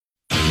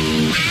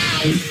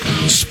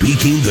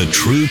Speaking the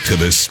truth to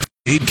the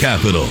state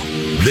capitol.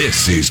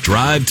 This is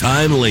Drive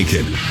Time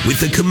Lincoln with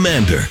the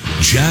Commander,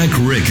 Jack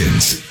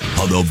Riggins,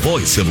 on the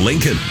voice of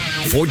Lincoln,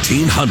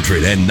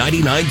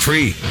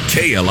 1499.3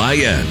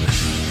 KLIN.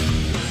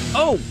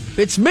 Oh,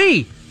 it's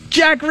me,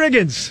 Jack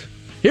Riggins.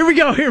 Here we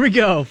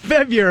go.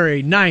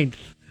 February 9th,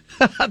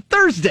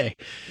 Thursday.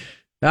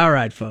 All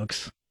right,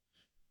 folks.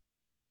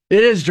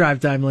 It is Drive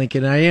Time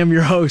Lincoln. I am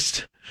your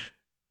host,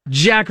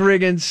 Jack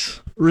Riggins,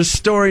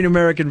 restoring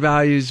American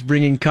values,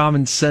 bringing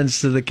common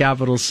sense to the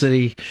capital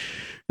city.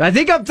 I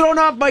think I'm throwing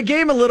off my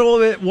game a little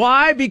bit.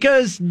 Why?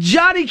 Because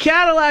Johnny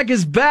Cadillac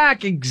is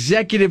back,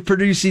 executive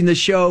producing the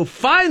show.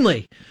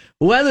 Finally,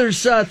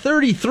 weather's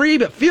 33,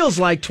 but feels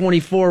like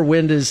 24.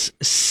 Wind is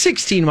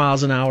 16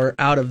 miles an hour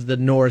out of the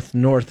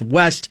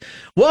northwest.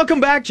 Welcome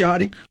back,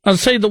 Johnny. I'll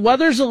say the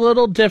weather's a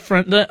little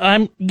different.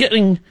 I'm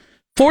getting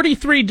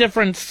 43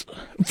 degrees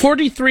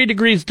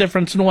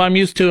difference in what I'm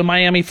used to in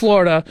Miami,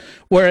 Florida,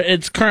 where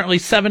it's currently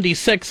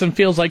 76 and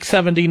feels like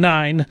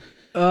 79.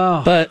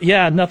 Oh. But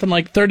yeah, nothing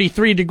like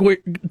 33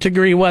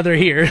 degree weather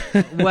here.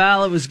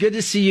 Well, it was good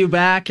to see you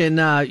back, and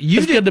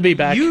good to be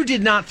back. You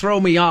did not throw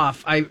me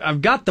off.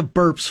 I've got the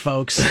burps,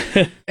 folks,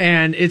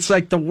 and it's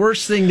like the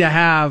worst thing to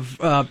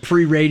have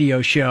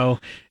pre-radio show,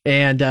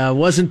 and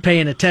wasn't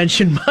paying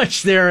attention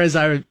much there as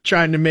I was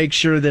trying to make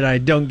sure that I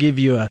don't give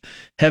you a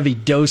heavy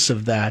dose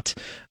of that.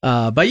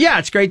 But yeah,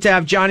 it's great to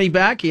have Johnny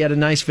back. He had a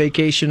nice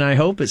vacation, I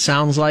hope. It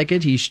sounds like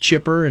it. He's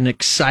chipper and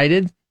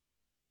excited.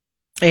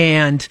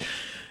 And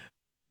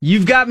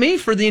you've got me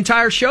for the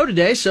entire show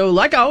today, so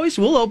like always,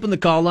 we'll open the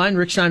call line,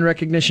 Rick Stein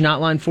Recognition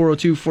Hotline,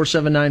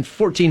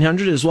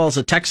 402-479-1400, as well as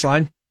a text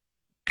line.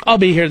 I'll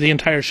be here the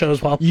entire show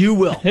as well. You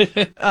will.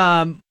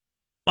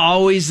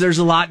 Always, there's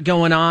a lot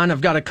going on. I've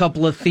got a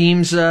couple of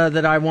themes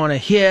that I want to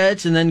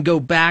hit and then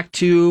go back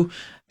to.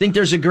 I think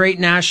there's a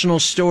great national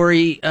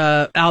story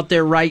out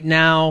there right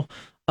now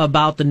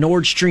about the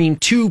Nord Stream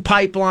 2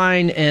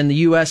 pipeline and the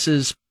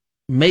U.S.'s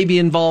maybe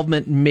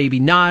involvement, maybe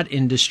not,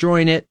 in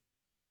destroying it.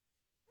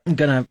 I'm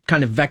going to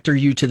kind of vector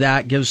you to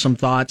that, give some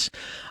thoughts.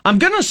 I'm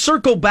going to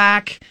circle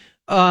back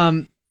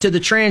to the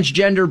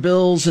transgender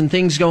bills and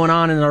things going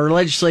on in our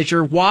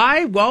legislature.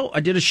 Why? Well, I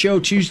did a show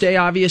Tuesday,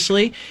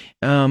 obviously.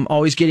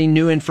 Always getting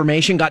new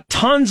information. Got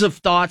tons of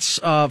thoughts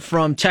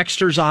from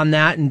texters on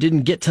that and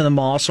didn't get to them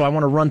all, so I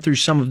want to run through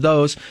some of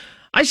those.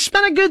 I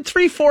spent a good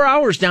 3-4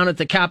 hours down at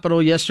the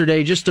Capitol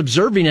yesterday just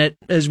observing it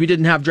as we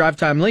didn't have Drive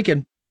Time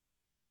Lincoln.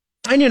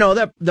 And,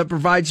 that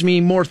provides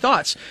me more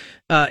thoughts.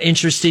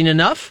 Interesting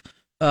enough.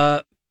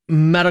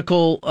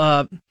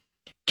 Medical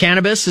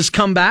cannabis has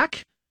come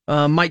back.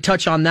 Might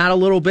touch on that a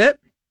little bit.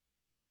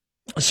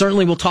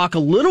 Certainly we'll talk a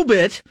little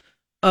bit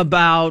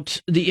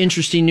about the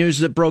interesting news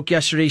that broke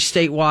yesterday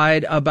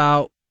statewide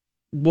about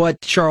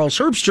what Charles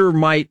Herbster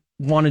might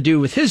want to do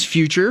with his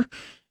future.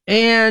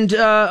 And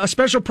a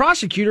special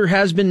prosecutor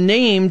has been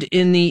named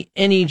in the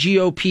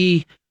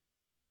NEGOP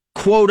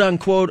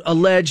quote-unquote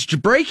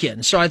alleged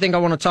break-in. So I think I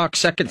want to talk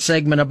second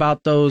segment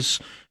about those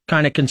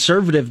kind of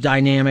conservative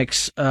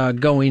dynamics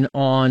going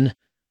on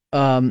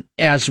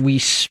as we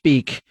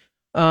speak.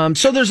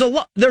 So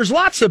there's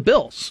lots of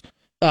bills.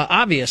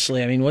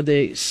 Obviously, I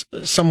mean,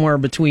 somewhere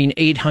between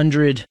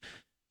 800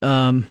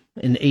 and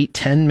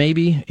 810,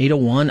 maybe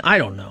 801. I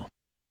don't know,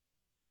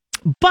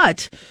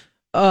 but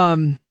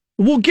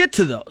we'll get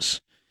to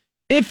those.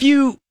 If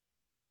you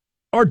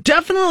are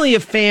definitely a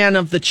fan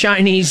of the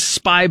Chinese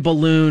spy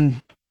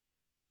balloon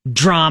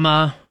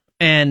drama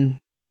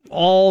and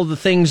all the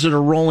things that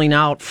are rolling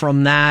out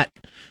from that,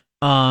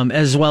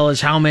 as well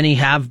as how many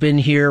have been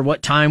here,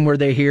 what time were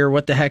they here,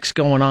 what the heck's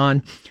going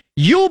on,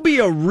 you'll be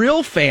a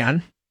real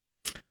fan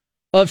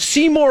of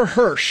Seymour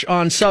Hersh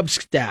on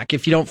Substack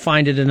if you don't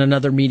find it in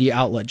another media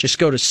outlet. Just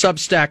go to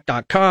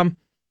substack.com,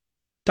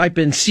 type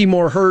in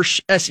Seymour Hersh,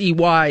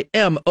 Seymour,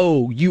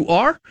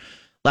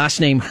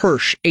 last name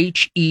Hersh,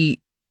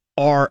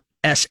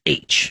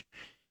 Hersh.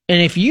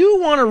 And if you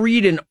want to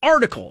read an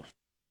article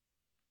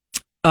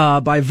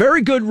by a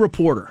very good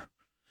reporter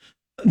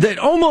that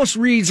almost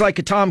reads like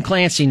a Tom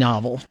Clancy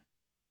novel,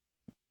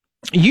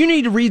 you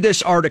need to read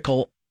this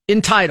article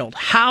entitled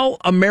How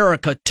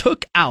America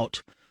Took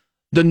Out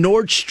the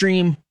Nord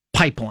Stream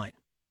Pipeline.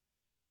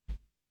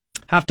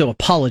 Have to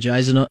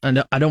apologize, and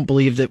I don't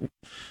believe that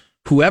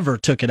whoever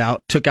took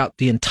out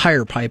the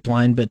entire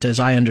pipeline, but as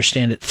I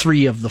understand it,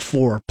 3 of the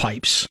 4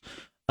 pipes.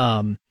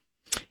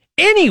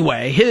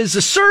 Anyway, his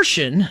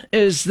assertion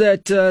is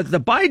that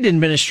the Biden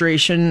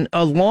administration,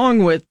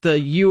 along with the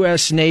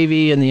U.S.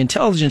 Navy and the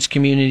intelligence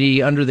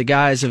community under the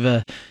guise of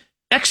a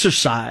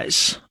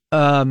exercise,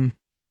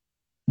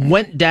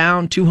 went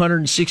down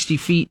 260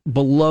 feet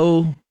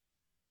below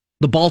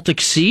the Baltic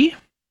Sea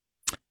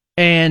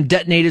and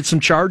detonated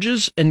some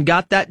charges and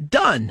got that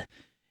done.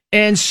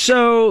 And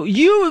so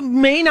you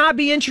may not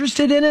be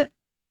interested in it,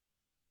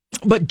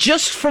 but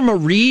just from a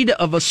read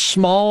of a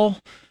small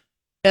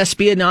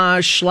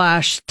espionage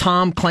 /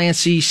 Tom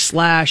Clancy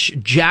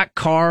 / Jack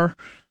Carr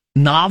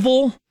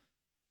novel,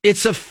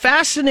 it's a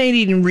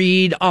fascinating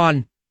read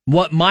on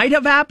what might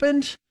have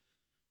happened,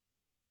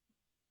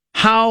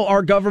 how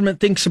our government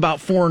thinks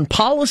about foreign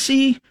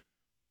policy,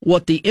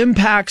 what the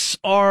impacts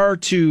are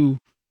to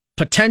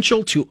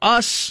potential to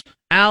us,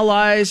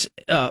 allies,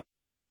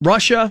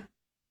 Russia,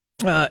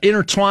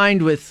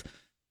 intertwined with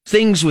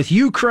things with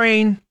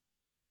Ukraine.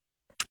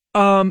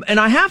 And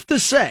I have to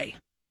say,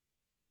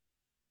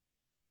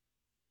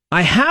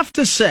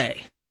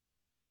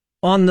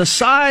 on the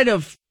side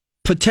of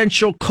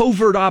potential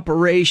covert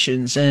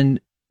operations and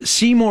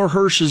Seymour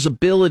Hersh's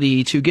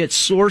ability to get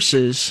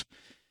sources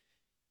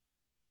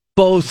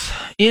both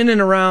in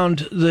and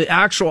around the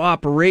actual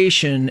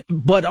operation,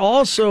 but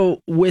also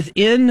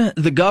within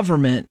the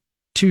government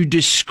to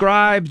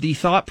describe the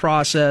thought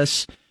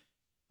process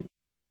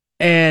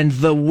and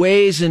the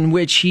ways in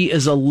which he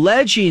is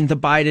alleging the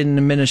Biden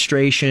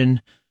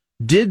administration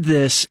did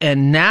this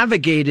and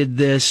navigated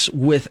this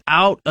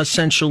without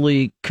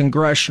essentially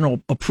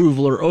congressional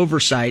approval or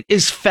oversight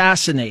is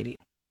fascinating.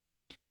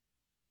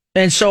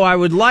 And so I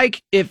would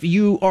like, if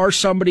you are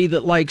somebody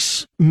that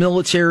likes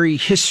military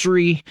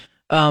history,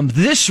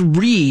 this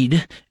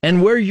read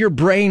and where your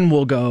brain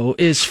will go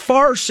is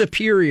far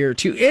superior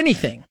to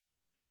anything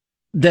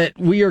that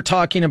we are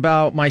talking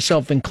about,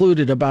 myself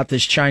included, about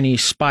this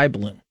Chinese spy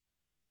balloon.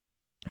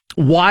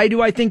 Why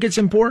do I think it's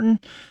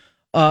important?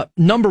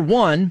 Number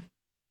one,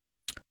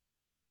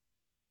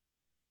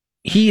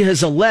 he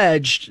has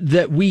alleged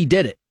that we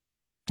did it.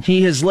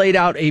 He has laid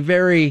out a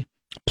very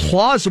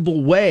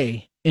plausible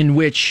way in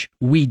which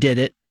we did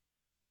it.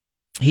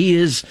 He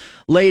has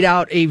laid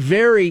out a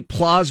very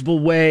plausible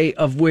way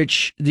of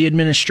which the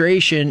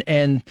administration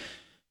and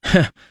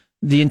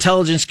the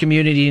intelligence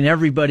community and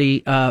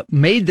everybody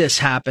made this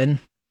happen.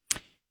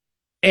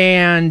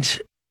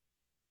 And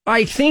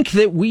I think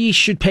that we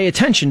should pay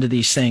attention to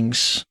these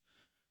things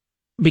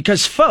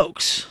because,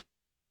 folks,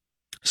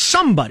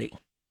 somebody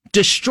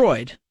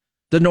destroyed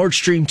the Nord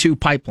Stream 2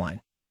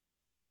 pipeline.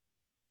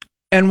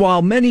 And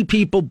while many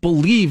people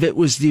believe it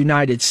was the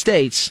United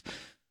States,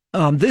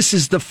 this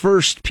is the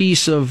first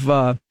piece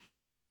of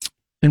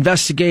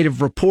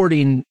investigative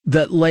reporting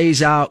that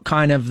lays out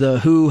kind of the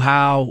who,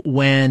 how,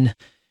 when,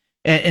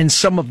 and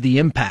some of the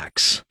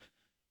impacts.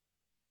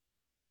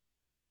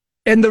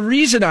 And the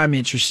reason I'm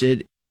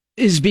interested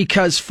is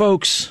because,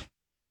 folks,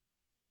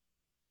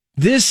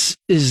 this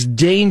is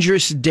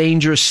dangerous,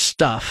 dangerous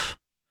stuff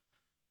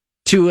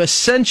to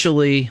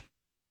essentially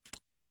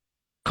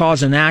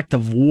cause an act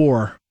of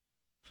war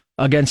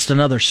against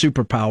another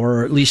superpower,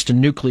 or at least a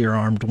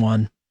nuclear-armed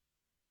one.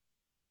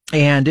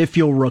 And if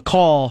you'll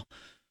recall,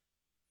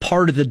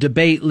 part of the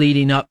debate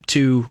leading up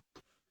to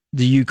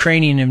the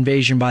Ukrainian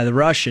invasion by the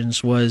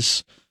Russians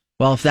was,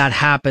 well, if that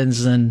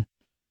happens, then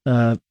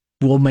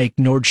we'll make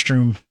Nord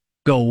Stream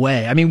go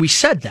away. I mean, we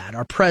said that.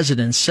 Our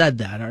president said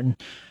that.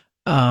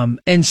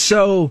 And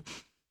so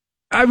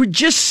I would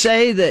just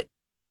say that,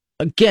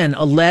 again,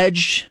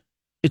 alleged,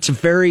 it's a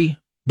very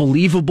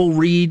believable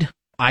read.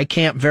 I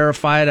can't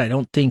verify it. I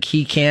don't think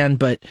he can,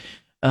 but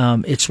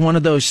it's one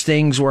of those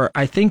things where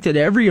I think that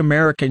every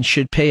American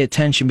should pay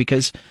attention,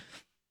 because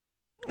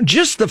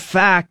just the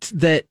fact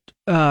that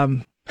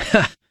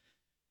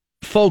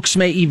folks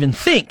may even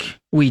think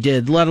we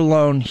did, let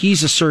alone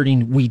he's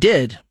asserting we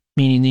did,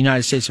 meaning the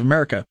United States of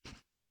America,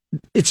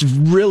 it's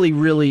really,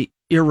 really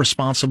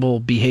irresponsible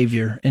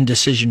behavior and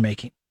decision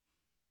making.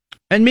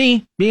 And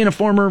me, being a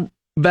former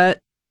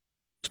vet,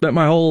 spent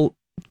my whole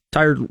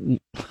entire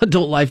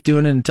adult life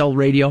doing it until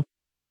radio.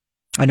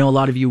 I know a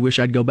lot of you wish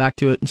I'd go back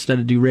to it instead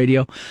of do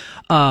radio.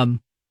 Right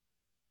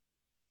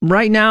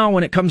now,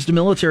 when it comes to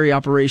military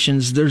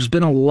operations, there's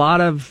been a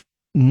lot of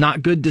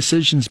not good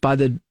decisions by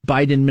the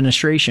Biden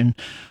administration,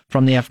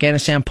 from the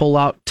Afghanistan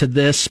pullout to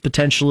this,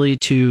 potentially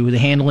to the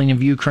handling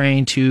of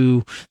Ukraine,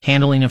 to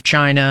handling of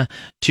China,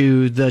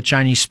 to the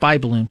Chinese spy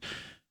balloon.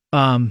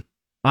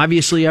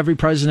 Obviously, every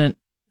president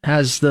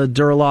has the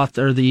Duraloth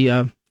or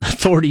the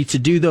authority to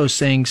do those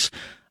things.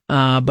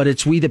 But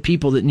it's we the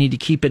people that need to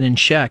keep it in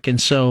check. And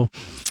so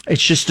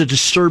it's just a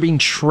disturbing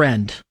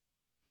trend.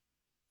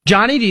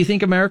 Johnny, do you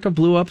think America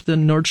blew up the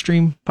Nord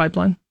Stream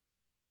pipeline?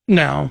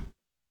 No.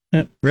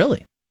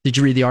 Really? Did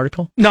you read the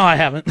article? No, I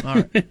haven't. All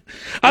right.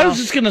 I was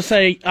just going to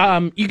say,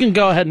 you can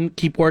go ahead and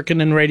keep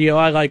working in radio.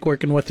 I like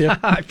working with you.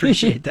 I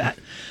appreciate that.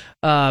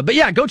 But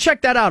yeah, go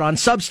check that out on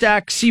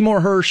Substack,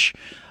 Seymour Hersh.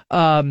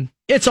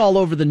 It's all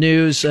over the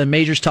news.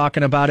 Major's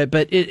talking about it,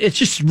 but it's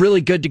just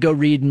really good to go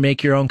read and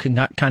make your own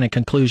kind of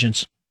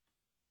conclusions.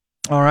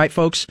 All right,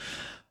 folks.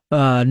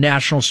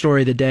 National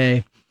story of the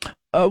day.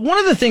 One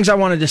of the things I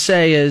wanted to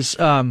say is,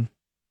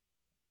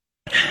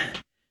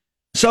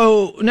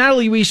 so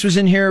Natalie Weiss was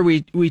in here.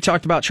 We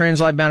talked about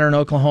Trans Lives Matter in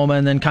Oklahoma,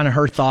 and then kind of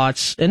her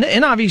thoughts.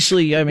 And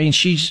obviously, I mean,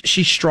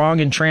 she's strong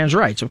in trans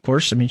rights, of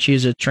course. I mean, she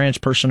is a trans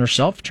person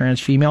herself, trans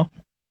female,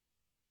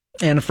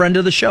 and a friend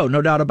of the show,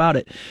 no doubt about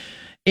it.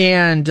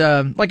 And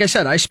like I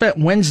said, I spent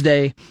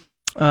Wednesday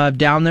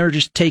down there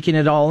just taking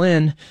it all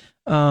in.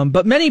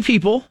 But many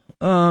people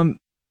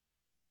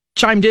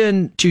chimed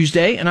in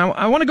Tuesday, and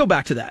I want to go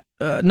back to that.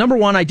 Number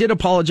one, I did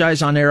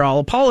apologize on air. I'll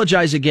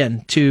apologize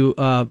again to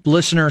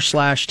listener /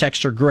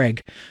 texter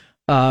Greg.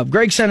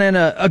 Greg sent in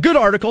a good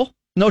article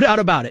No doubt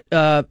about it.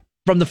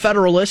 From the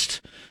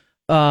Federalist,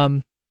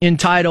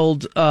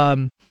 entitled,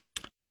 "The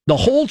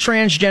Whole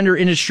Transgender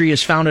Industry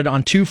is Founded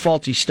on Two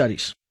Faulty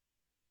Studies."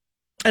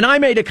 And I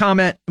made a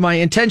comment. My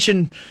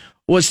intention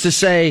was to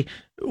say,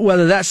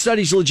 whether that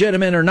study's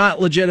legitimate or not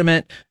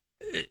legitimate,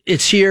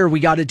 it's here. We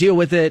got to deal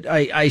with it.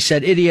 I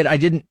said idiot. I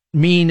didn't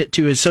mean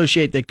to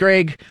associate that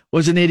Greg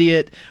was an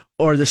idiot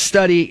or the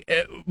study.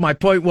 My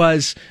point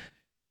was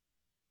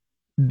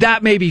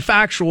that may be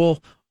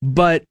factual,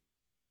 but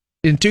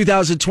in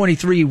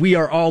 2023, we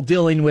are all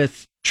dealing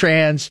with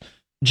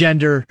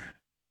transgender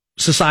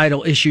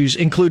societal issues,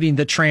 including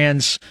the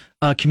trans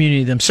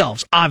community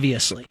themselves,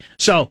 obviously.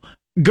 So,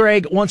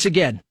 Greg, once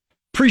again,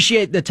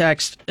 appreciate the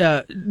text.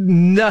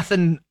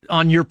 Nothing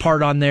on your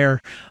part on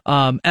there.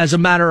 As a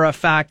matter of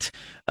fact,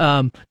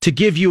 to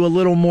give you a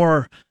little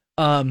more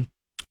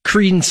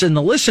credence in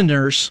the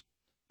listeners,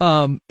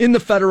 in the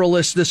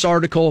Federalist, this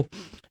article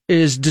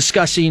is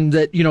discussing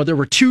that, there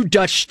were two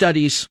Dutch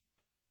studies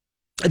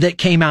that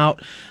came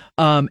out,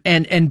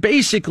 and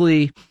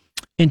basically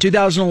in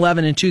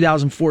 2011 and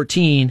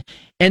 2014,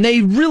 and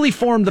they really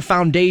formed the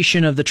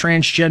foundation of the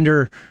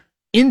transgender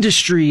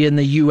industry in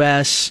the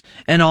U.S.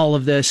 and all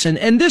of this.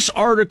 And this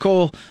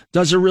article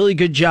does a really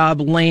good job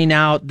laying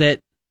out that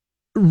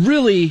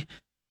really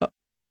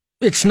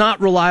it's not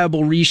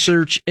reliable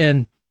research,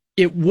 and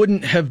it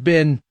wouldn't have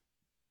been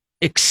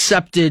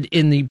accepted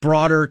in the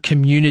broader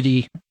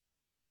community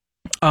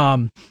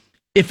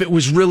if it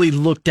was really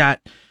looked at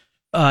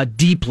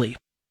deeply.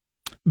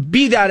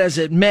 Be that as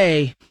it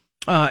may,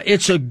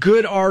 it's a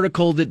good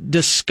article that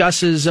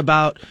discusses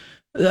about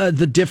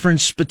the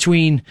difference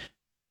between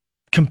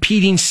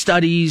competing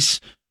studies,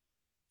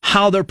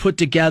 how they're put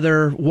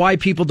together, why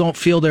people don't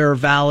feel they're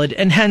valid,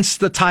 and hence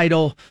the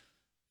title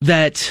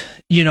that,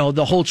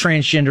 the whole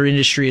transgender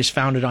industry is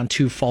founded on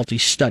two faulty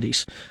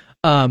studies.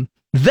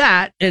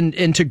 That,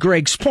 and to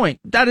Greg's point,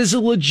 that is a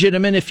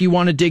legitimate, if you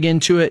want to dig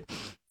into it,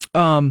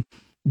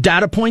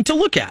 data point to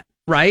look at,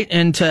 right?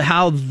 And to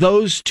how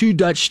those two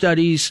Dutch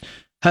studies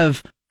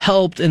have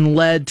helped and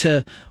led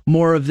to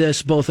more of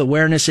this, both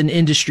awareness and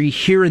industry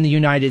here in the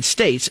United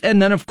States.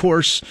 And then, of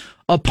course,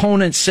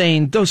 opponents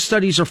saying those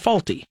studies are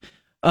faulty.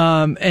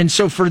 And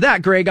so for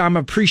that, Greg, I'm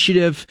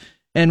appreciative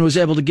and was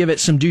able to give it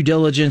some due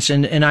diligence,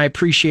 and I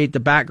appreciate the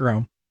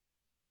background.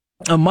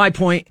 My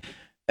point,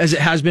 as it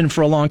has been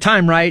for a long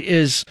time, right,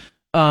 is,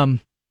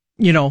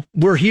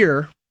 we're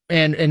here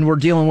and we're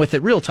dealing with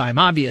it real time,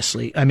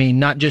 obviously. I mean,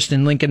 not just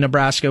in Lincoln,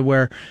 Nebraska,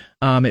 where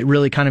it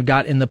really kind of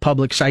got in the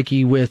public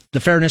psyche with the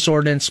fairness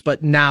ordinance,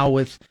 but now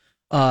with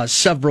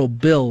several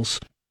bills.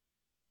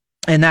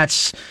 And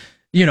that's,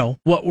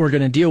 what we're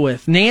going to deal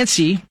with.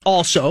 Nancy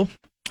also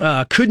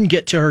couldn't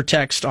get to her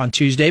text on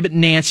Tuesday, but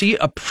Nancy,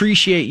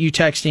 appreciate you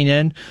texting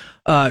in.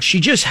 She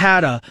just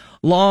had a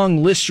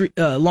long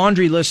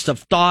laundry list of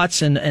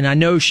thoughts, and I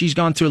know she's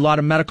gone through a lot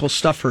of medical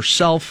stuff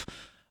herself.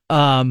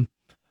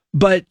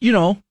 But,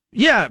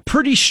 yeah,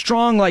 pretty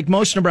strong, like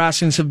most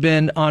Nebraskans have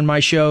been on my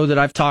show that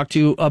I've talked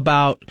to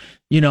about,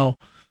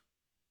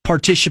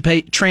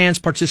 trans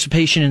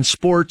participation in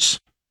sports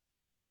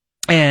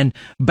and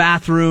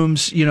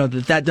bathrooms,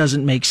 that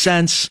doesn't make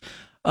sense.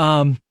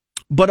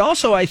 But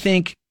also I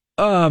think,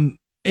 in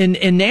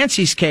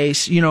Nancy's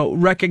case,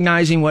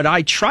 recognizing what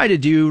I try to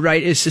do,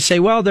 right, is to say,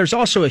 well, there's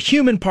also a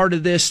human part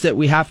of this that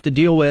we have to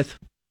deal with.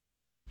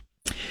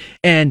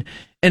 And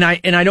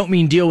I don't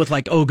mean deal with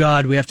like, oh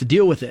God, we have to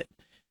deal with it.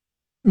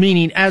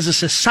 Meaning, as a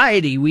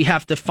society, we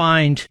have to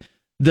find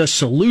the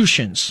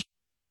solutions.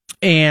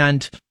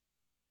 And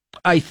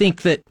I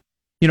think that,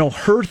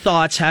 her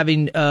thoughts,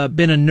 having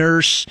been a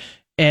nurse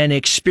and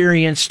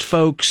experienced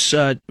folks,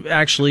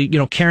 actually,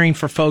 caring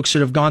for folks that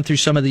have gone through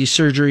some of these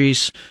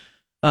surgeries,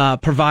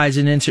 provides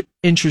an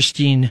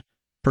interesting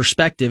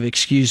perspective,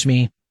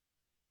 And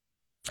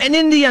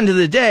in the end of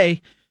the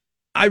day,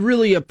 I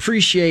really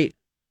appreciate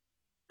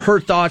her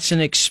thoughts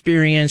and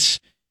experience,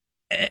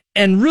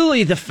 and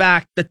really the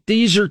fact that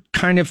these are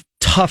kind of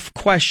tough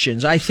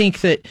questions. I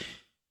think that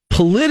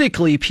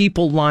politically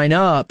people line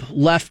up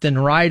left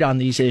and right on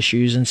these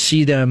issues and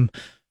see them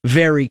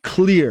very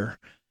clear.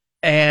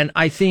 And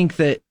I think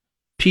that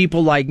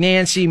people like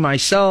Nancy,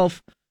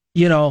 myself,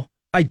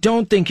 I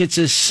don't think it's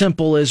as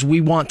simple as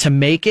we want to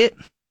make it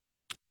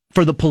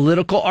for the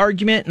political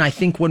argument. And I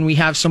think when we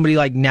have somebody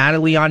like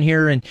Natalie on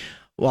here, and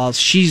while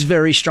she's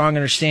very strong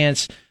in her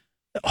stance,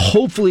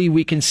 hopefully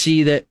we can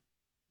see that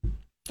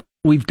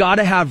we've got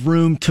to have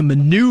room to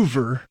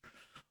maneuver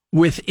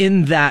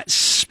within that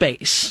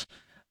space.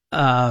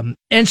 And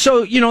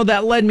so,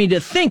 that led me to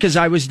think, as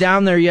I was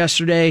down there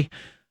yesterday,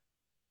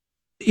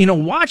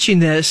 watching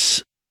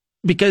this,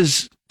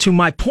 because to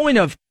my point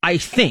of, I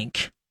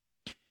think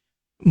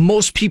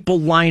most people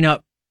line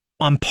up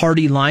on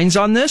party lines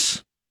on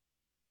this.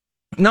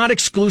 Not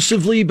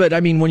exclusively, but I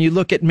mean, when you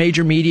look at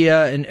major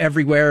media and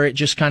everywhere, it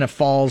just kind of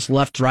falls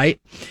left, right.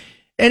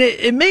 And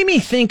it made me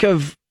think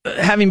of,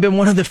 having been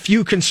one of the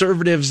few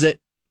conservatives that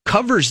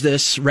covers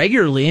this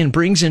regularly and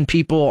brings in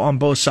people on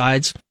both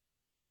sides,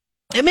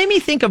 it made me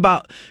think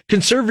about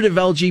conservative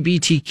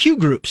LGBTQ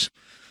groups.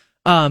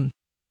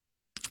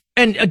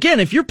 And again,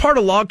 if you're part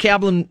of Log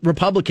Cabin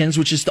Republicans,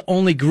 which is the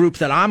only group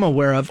that I'm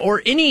aware of,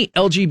 or any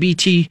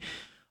LGBT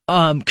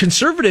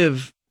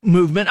conservative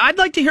movement, I'd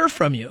like to hear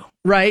from you,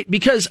 right?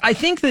 Because I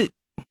think that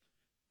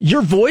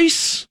your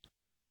voice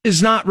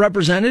is not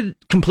represented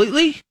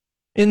completely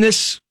in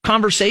this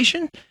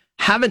conversation.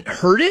 Haven't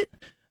heard it.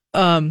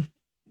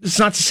 It's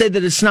not to say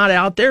that it's not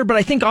out there, but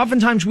I think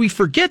oftentimes we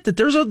forget that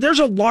there's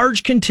a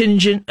large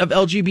contingent of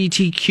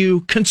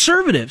LGBTQ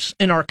conservatives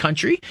in our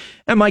country,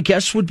 and my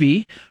guess would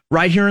be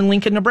right here in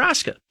Lincoln,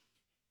 Nebraska.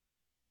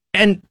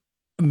 And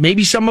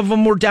maybe some of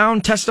them were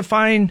down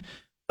testifying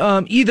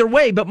either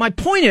way, but my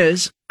point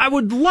is, I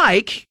would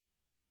like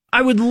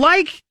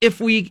if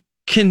we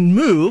can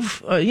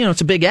move,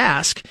 it's a big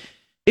ask,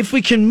 if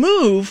we can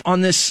move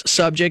on this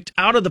subject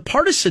out of the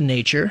partisan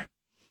nature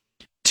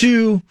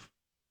to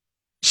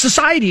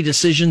society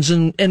decisions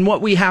and what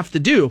we have to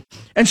do.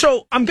 And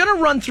so I'm going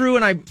to run through,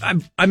 and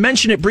I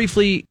mentioned it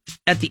briefly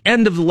at the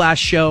end of the last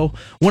show.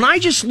 When I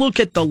just look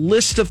at the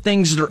list of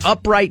things that are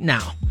up right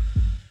now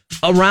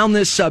around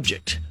this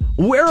subject,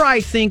 where I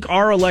think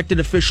our elected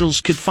officials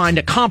could find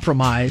a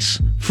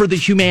compromise for the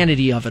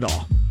humanity of it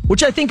all,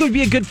 which I think would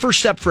be a good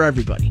first step for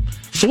everybody.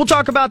 So we'll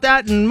talk about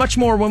that and much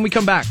more when we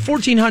come back.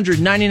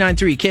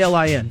 1400-99.3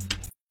 KLIN.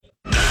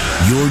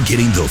 You're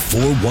getting the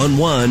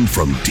 411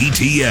 from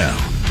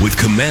DTL with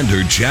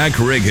Commander Jack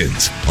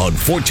Riggins on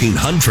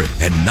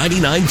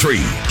 1499.3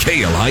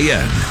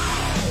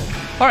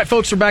 KLIN. All right,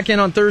 folks, we're back in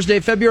on Thursday,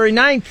 February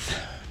 9th.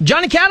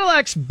 Johnny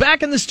Cadillac's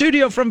back in the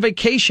studio from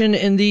vacation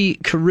in the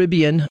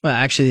Caribbean. Well,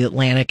 actually, the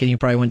Atlantic, and you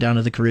probably went down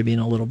to the Caribbean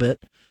a little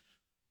bit.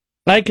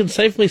 I can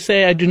safely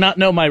say I do not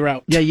know my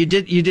route. Yeah, you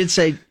did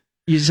say,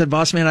 you said,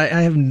 boss man, I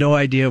have no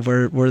idea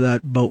where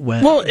that boat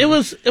went. Well, it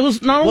was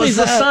not only was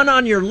the sun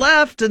on your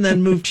left and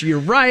then moved to your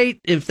right.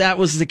 If that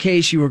was the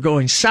case, you were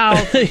going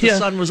south. If the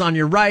sun was on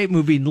your right,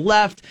 moving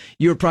left,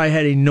 you were probably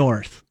heading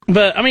north.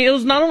 But I mean, it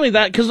was not only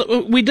that, because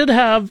we did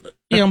have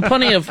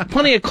plenty of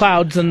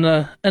clouds in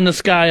the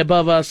sky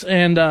above us,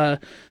 and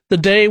the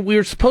day we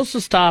were supposed to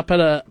stop at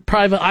a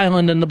private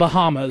island in the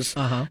Bahamas,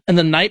 and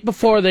the night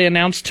before they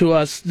announced to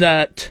us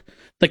that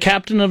the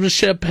captain of the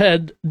ship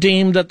had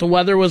deemed that the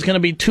weather was going to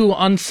be too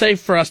unsafe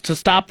for us to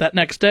stop that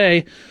next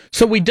day.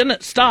 So we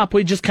didn't stop.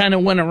 We just kind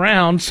of went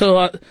around.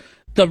 So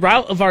the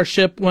route of our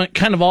ship went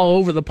kind of all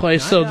over the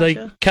place. So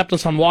they kept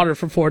us on water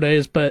for 4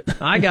 days. But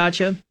I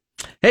gotcha.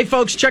 Hey,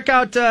 folks, check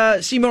out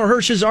Seymour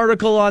Hersh's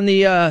article on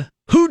the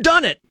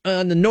whodunit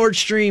on the Nord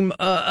Stream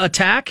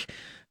attack.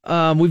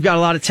 We've got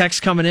a lot of texts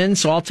coming in,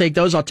 so I'll take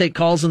those. I'll take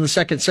calls in the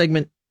second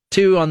segment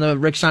too on the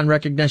Rick Stein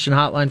Recognition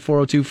Hotline,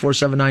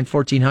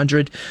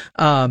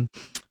 402-479-1400.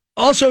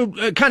 Also,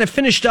 kind of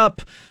finished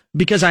up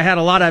because I had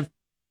a lot of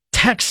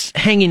texts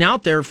hanging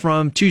out there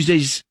from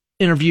Tuesday's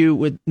interview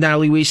with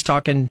Natalie Weiss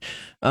talking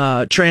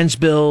trans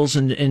bills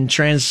and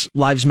trans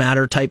lives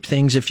matter type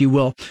things, if you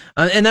will.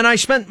 And then I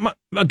spent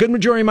a good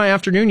majority of my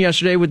afternoon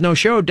yesterday with no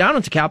show down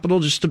at the Capitol,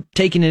 just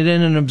taking it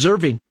in and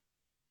observing.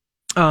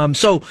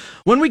 So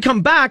when we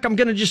come back, I'm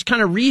going to just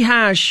kind of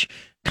rehash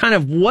kind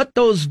of what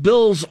those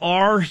bills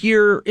are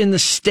here in the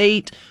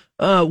state,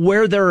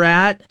 where they're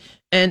at,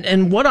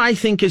 and what I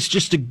think is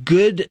just a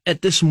good,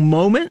 at this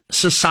moment,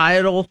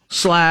 societal /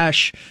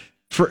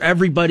 for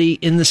everybody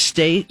in the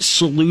state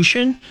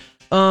solution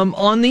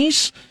on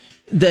these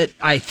that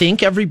I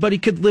think everybody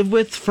could live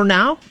with for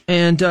now,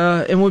 and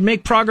would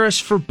make progress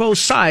for both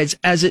sides,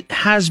 as it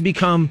has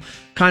become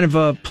kind of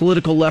a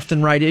political left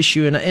and right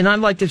issue, and I'd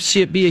like to see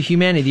it be a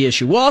humanity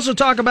issue. We'll also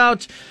talk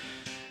about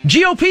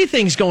GOP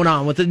things going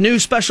on with the new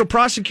special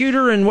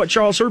prosecutor and what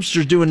Charles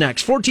Herbster's doing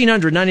next.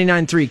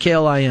 1400-99.3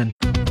 KLIN.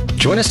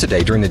 Join us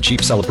today during the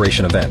Jeep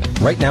Celebration event.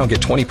 Right now, get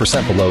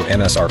 20% below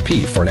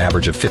MSRP for an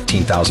average of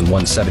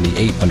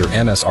 $15,178 under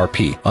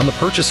MSRP on the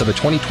purchase of a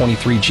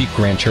 2023 Jeep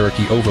Grand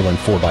Cherokee Overland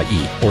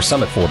 4xE or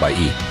Summit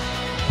 4xE.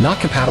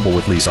 Not compatible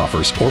with lease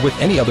offers or with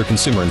any other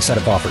consumer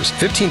incentive offers.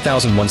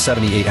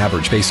 $15,178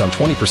 average based on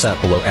 20%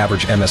 below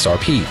average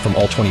MSRP from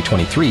all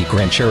 2023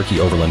 Grand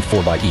Cherokee Overland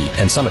 4xE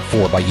and Summit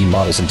 4xE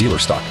models in dealer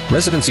stock.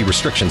 Residency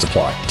restrictions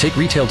apply. Take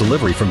retail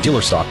delivery from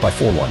dealer stock by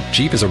 4/1.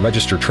 Jeep is a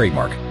registered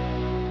trademark.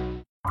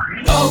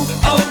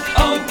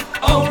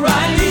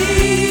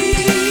 O'Reilly!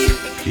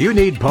 You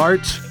need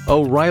parts?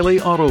 O'Reilly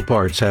Auto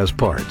Parts has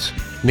parts.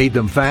 Need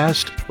them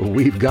fast?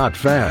 We've got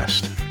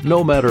fast.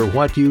 No matter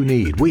what you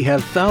need, we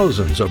have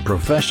thousands of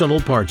professional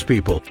parts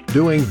people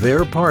doing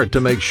their part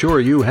to make sure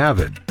you have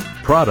it.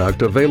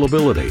 Product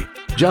availability.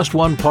 Just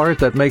one part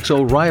that makes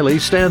O'Reilly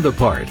stand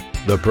apart.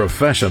 The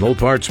professional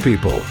parts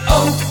people.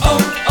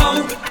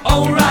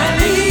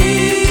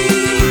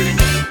 O'Reilly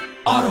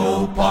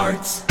Auto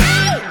Parts.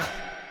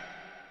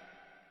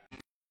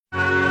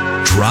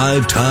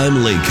 Drive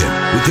Time Lincoln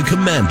with the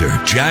Commander,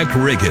 Jack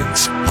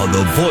Riggins, on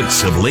the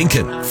voice of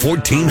Lincoln,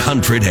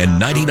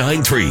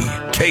 1499.3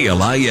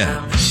 KLIN.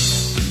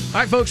 All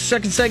right, folks,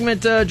 second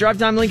segment, Drive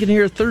Time Lincoln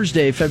here,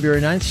 Thursday,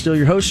 February 9th. Still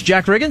your host,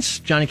 Jack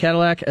Riggins, Johnny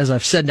Cadillac, as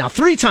I've said now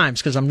 3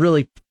 times, because I'm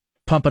really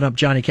pumping up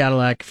Johnny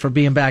Cadillac for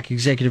being back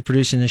executive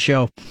producing the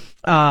show.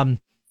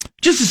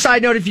 Just a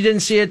side note, if you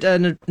didn't see it,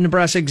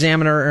 Nebraska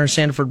Examiner Aaron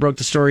Sandiford broke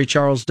the story.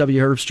 Charles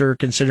W. Herbster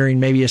considering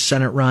maybe a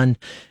Senate run.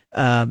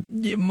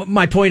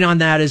 My point on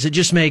that is it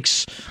just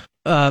makes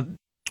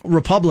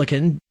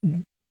Republican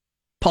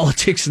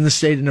politics in the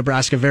state of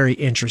Nebraska very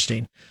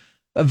interesting.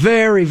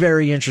 Very,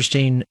 very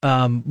interesting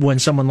when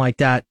someone like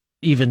that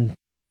even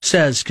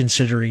says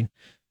considering,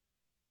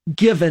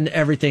 given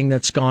everything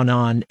that's gone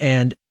on.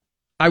 And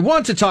I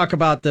want to talk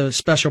about the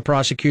special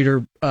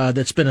prosecutor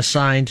that's been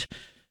assigned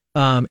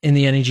in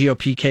the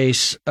NEGOP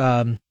case.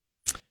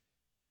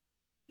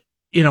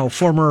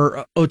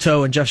 Former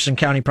Otto and Jefferson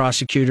County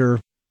prosecutor.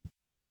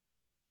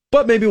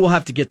 But maybe we'll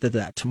have to get to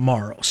that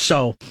tomorrow.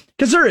 So,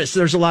 because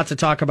there's a lot to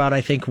talk about, I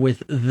think,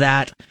 with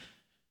that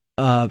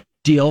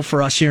deal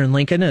for us here in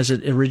Lincoln as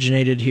it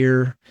originated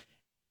here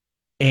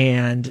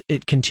and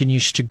it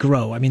continues to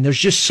grow. I mean, there's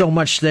just so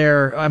much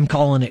there. I'm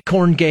calling it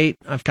Corngate.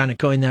 I've kind of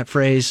coined that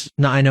phrase.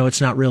 Now, I know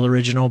it's not real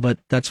original, but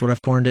that's what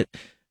I've coined it.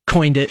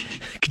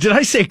 Did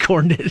I say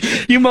corned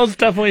it? You most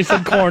definitely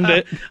said corned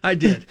it. I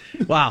did.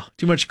 Wow.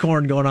 Too much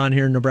corn going on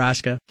here in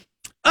Nebraska.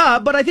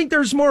 But I think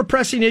there's more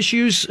pressing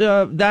issues.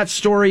 That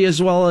story,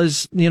 as well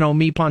as,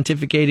 me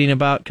pontificating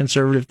about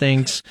conservative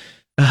things,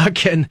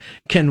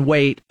 can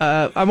wait.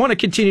 I want to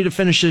continue to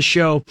finish this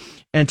show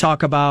and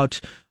talk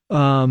about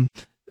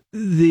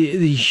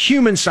the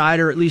human side,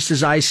 or at least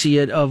as I see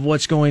it, of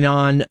what's going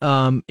on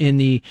in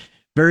the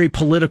very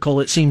political,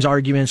 it seems,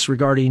 arguments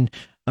regarding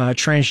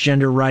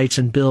transgender rights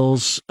and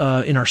bills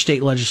in our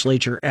state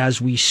legislature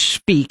as we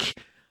speak.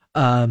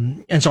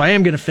 And so I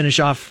am going to finish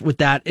off with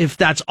that, if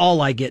that's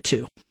all I get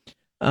to.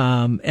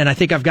 And I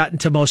think I've gotten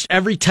to most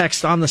every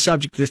text on the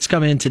subject that's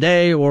come in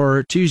today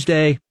or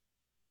Tuesday.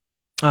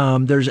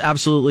 There's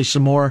absolutely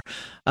some more.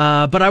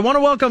 But I want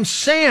to welcome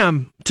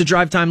Sam to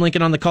Drive Time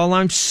Lincoln on the call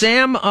line.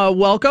 Sam,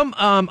 welcome.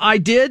 I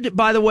did,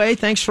 by the way,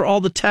 thanks for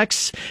all the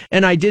texts,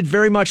 and I did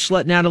very much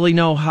let Natalie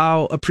know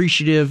how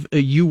appreciative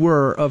you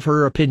were of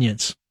her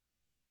opinions.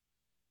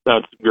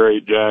 That's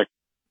great, Jack.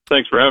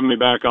 Thanks for having me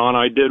back on.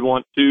 I did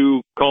want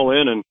to call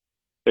in and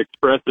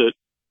express it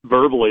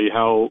verbally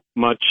how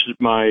much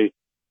my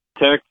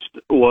text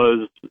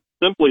was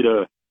simply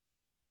to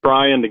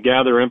try and to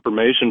gather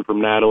information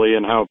from Natalie,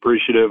 and how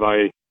appreciative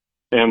I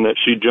am that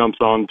she jumps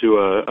onto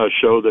a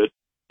show that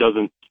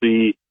doesn't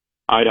see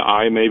eye to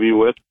eye maybe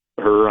with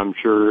her. I'm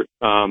sure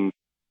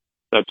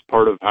that's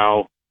part of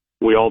how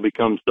we all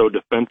become so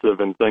defensive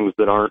in things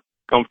that aren't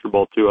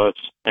comfortable to us.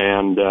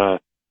 And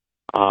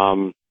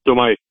so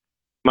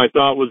my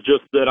thought was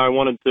just that I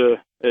wanted to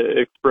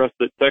express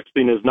that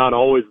texting is not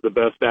always the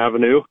best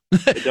avenue.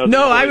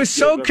 No, I was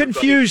so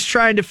confused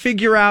trying to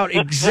figure out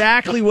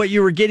exactly what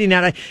you were getting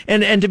at.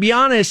 And to be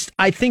honest,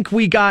 I think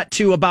we got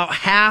to about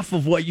half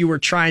of what you were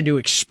trying to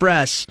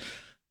express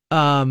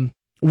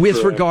with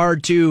Correct.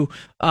 Regard to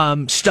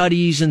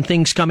studies and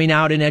things coming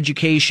out in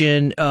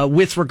education,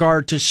 with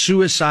regard to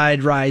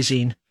suicide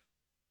rising.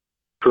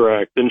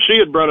 Correct. And she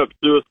had brought up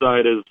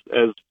suicide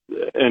as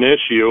an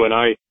issue, and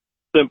I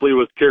simply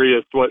was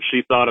curious what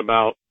she thought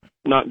about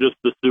not just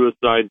the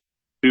suicide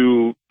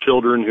to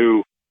children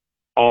who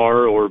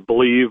are or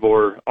believe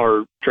or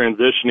are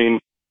transitioning,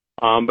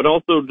 but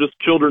also just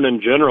children in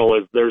general,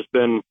 as there's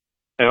been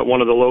at one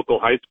of the local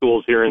high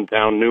schools here in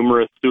town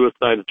numerous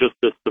suicides just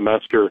this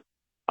semester,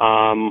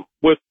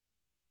 with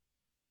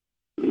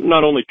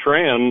not only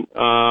trans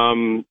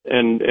and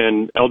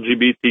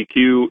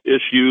LGBTQ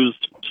issues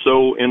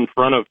so in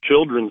front of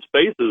children's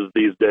faces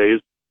these days,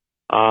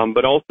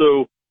 but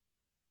also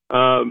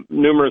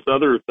numerous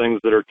other things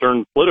that are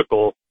turned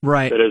political,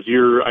 right? That, as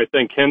you're, I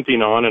think,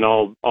 hinting on, and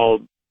I'll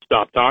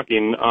stop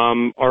talking,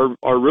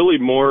 are really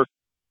more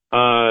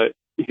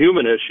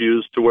human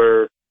issues, to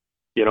where,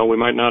 we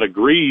might not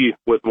agree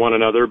with one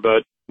another,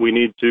 but we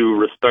need to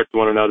respect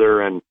one another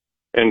and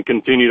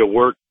continue to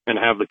work and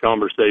have the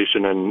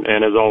conversation.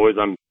 And as always,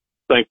 I'm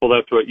thankful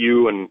that's what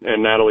you and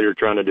Natalie are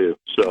trying to do.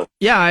 So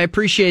yeah, I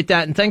appreciate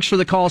that, and thanks for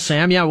the call,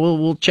 Sam. Yeah,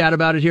 we'll chat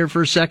about it here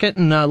for a second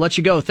and let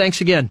you go.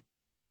 Thanks again.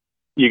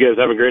 You guys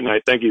have a great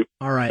night. Thank you.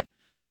 All right.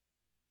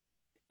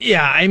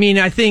 Yeah, I mean,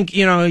 I think,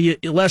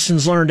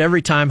 lessons learned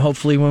every time,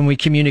 hopefully, when we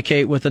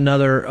communicate with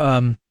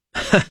another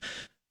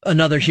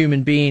another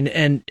human being.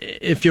 And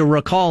if you'll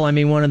recall, I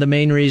mean, one of the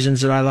main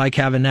reasons that I like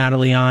having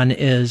Natalie on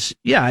is,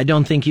 I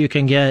don't think you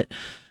can get,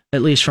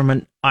 at least from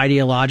an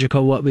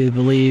ideological, what we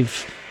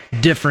believe,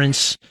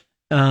 difference.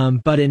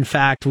 But in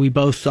fact, we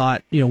both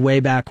thought, way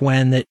back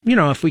when, that,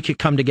 if we could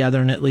come together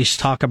and at least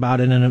talk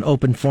about it in an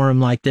open forum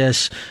like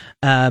this,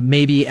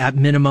 maybe at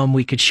minimum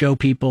we could show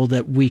people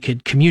that we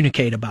could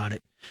communicate about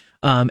it.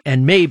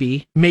 And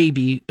maybe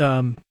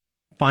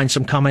find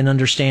some common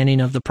understanding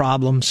of the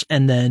problems,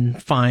 and then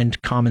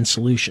find common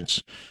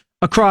solutions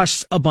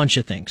across a bunch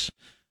of things.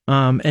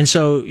 And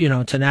so,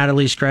 to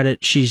Natalie's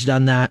credit, she's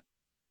done that.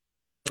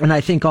 And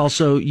I think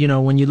also,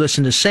 when you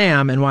listen to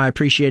Sam, and why I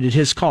appreciated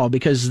his call,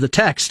 because the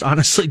text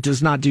honestly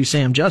does not do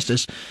Sam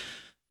justice.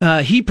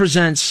 He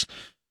presents,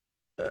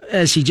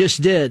 as he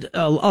just did,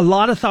 a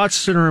lot of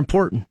thoughts that are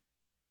important.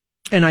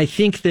 And I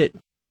think that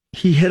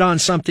he hit on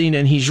something,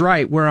 and he's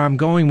right. Where I'm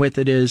going with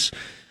it is,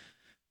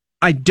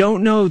 I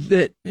don't know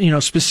that,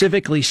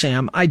 specifically,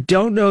 Sam, I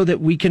don't know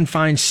that we can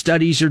find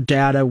studies or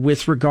data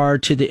with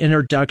regard to the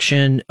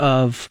introduction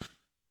of,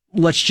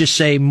 let's just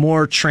say,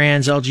 more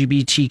trans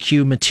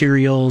LGBTQ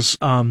materials,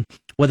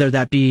 whether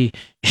that be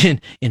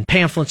in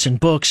pamphlets and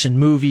books and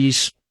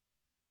movies,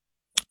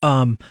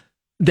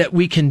 that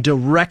we can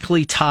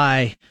directly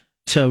tie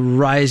to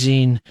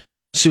rising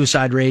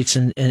suicide rates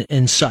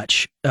and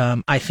such.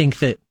 I think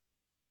that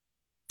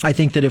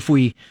if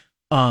we,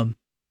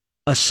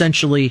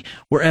 essentially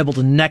we're able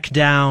to neck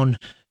down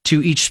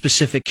to each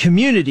specific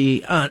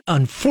community,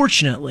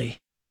 unfortunately,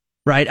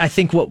 right? I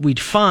think what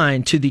we'd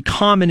find to the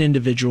common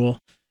individual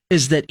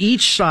is that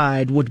each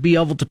side would be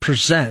able to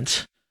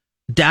present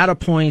data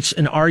points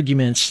and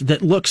arguments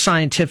that look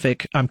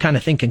scientific. I'm kind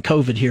of thinking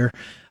COVID here,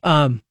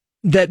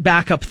 that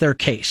back up their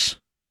case.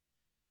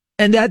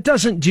 And that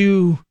doesn't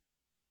do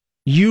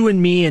you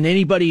and me and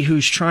anybody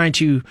who's trying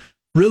to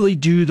really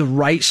do the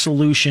right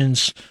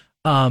solutions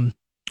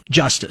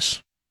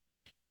justice.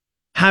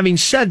 Having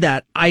said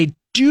that, I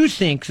do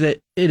think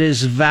that it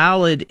is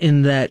valid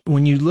in that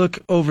when you look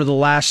over the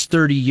last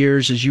 30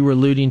 years, as you were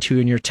alluding to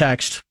in your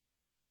text,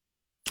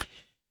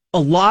 a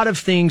lot of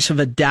things have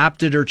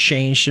adapted or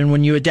changed. And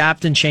when you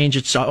adapt and change,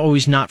 it's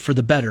always not for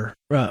the better.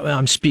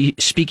 I'm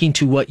speaking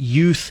to what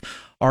youth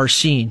are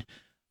seeing.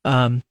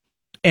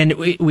 And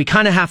we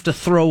kind of have to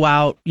throw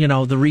out,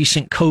 the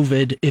recent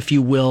COVID, if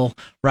you will,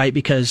 right?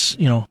 Because,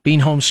 being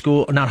not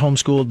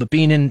homeschooled, but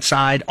being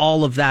inside,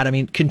 all of that. I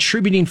mean,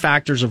 contributing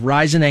factors of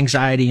rise in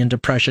anxiety and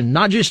depression,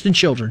 not just in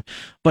children,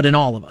 but in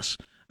all of us.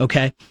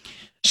 Okay.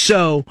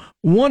 So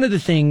one of the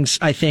things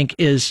I think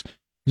is,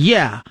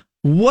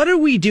 what are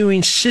we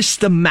doing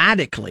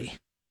systematically?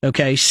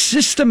 Okay.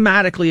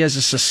 Systematically as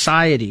a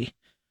society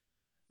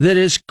that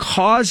is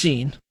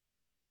causing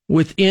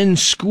within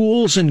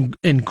schools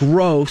and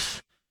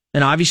growth,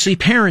 and obviously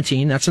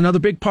parenting, that's another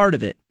big part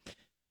of it,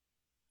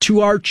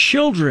 to our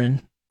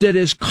children, that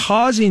is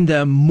causing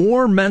them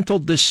more mental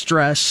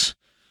distress,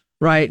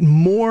 right?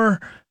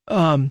 More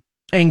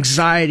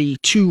anxiety,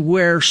 to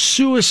where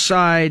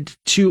suicide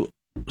to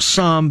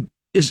some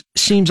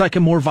seems like a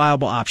more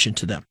viable option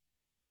to them.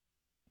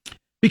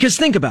 Because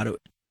think about it.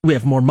 We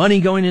have more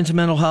money going into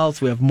mental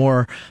health. We have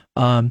more,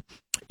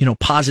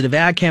 positive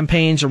ad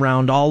campaigns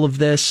around all of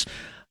this.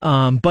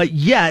 But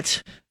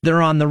yet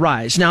they're on the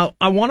rise. Now,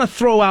 I want to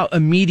throw out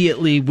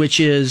immediately, which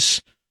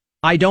is,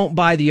 I don't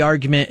buy the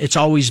argument, it's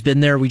always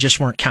been there, we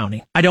just weren't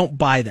counting. I don't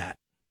buy that.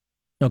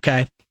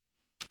 Okay.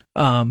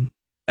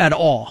 At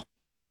all.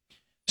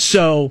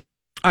 So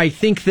I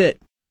think that,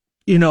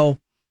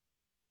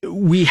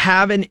 we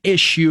have an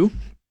issue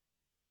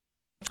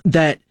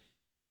that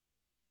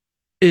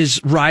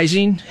is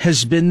rising,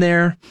 has been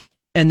there,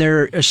 and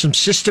there are some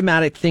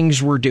systematic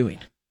things we're doing.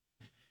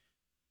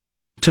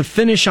 To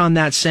finish on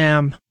that,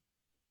 Sam,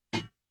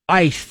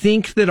 I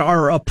think that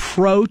our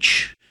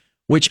approach,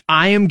 which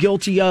I am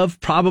guilty of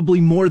probably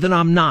more than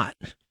I'm not,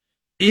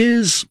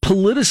 is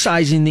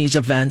politicizing these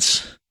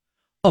events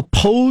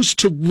opposed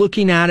to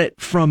looking at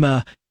it from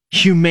a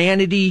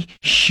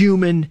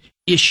human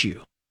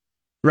issue,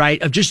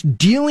 right? Of just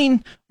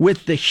dealing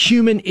with the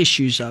human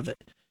issues of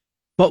it.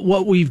 But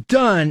what we've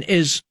done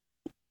is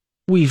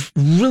we've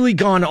really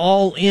gone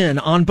all in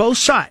on both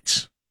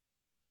sides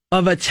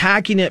of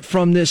attacking it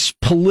from this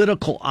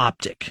political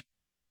optic.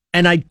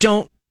 And I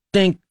don't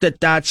think that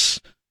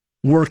that's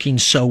working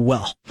so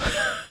well.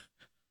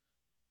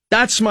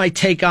 That's my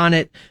take on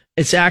it.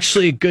 It's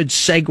actually a good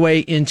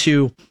segue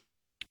into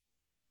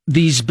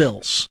these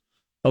bills.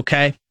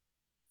 Okay.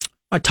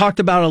 I talked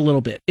about it a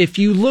little bit. If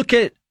you look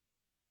at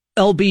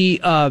LB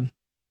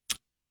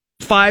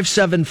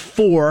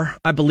 574,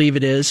 I believe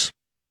it is.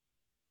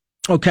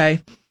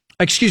 Okay.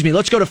 Excuse me.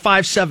 Let's go to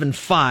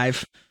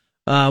 575.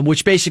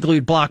 Which basically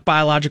would block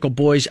biological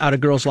boys out of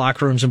girls'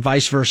 locker rooms and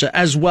vice versa,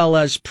 as well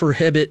as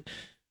prohibit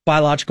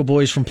biological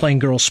boys from playing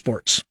girls'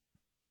 sports.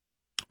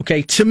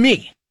 Okay, to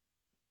me,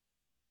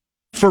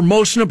 for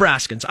most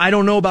Nebraskans, I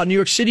don't know about New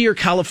York City or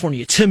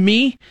California, to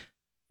me,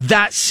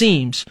 that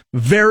seems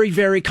very,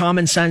 very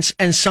common sense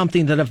and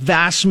something that a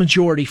vast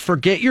majority,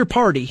 forget your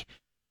party,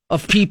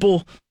 of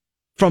people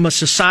from a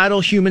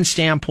societal human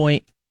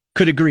standpoint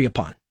could agree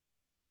upon.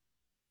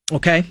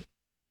 Okay?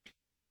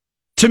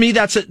 To me,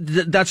 that's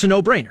a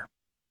no-brainer.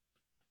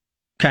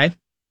 Okay?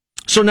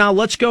 So now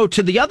let's go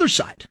to the other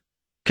side.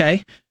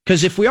 Okay?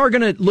 Because if we are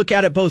going to look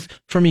at it both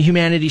from a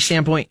humanity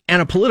standpoint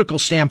and a political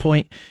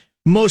standpoint,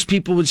 most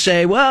people would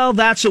say, well,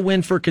 that's a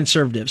win for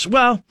conservatives.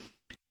 Well,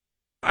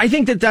 I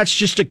think that that's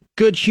just a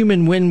good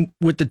human win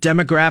with the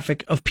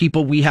demographic of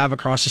people we have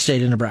across the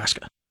state of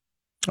Nebraska.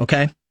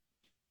 Okay?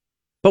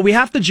 But we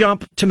have to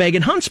jump to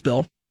Megan Hunt's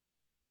bill,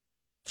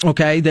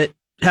 okay, that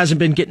hasn't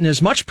been getting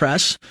as much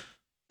press,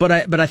 but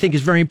I think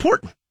is very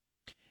important.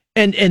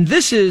 And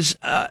this is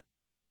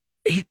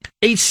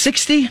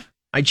 860.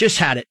 I just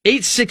had it.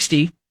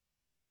 860.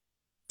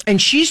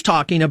 And she's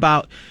talking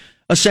about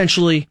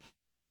essentially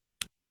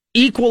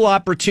equal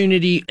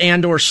opportunity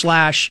and or /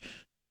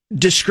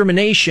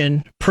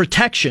 discrimination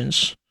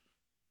protections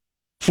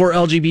for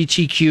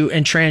LGBTQ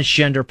and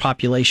transgender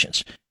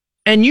populations.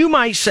 And you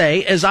might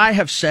say, as I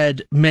have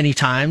said many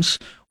times,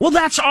 well,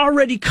 that's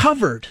already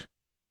covered.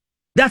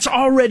 That's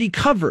already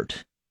covered.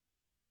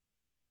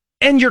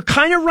 And you're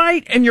kind of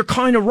right and you're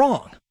kind of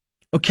wrong,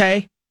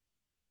 okay?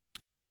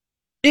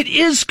 It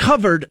is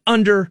covered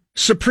under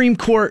Supreme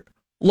Court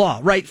law,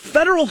 right?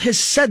 Federal has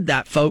said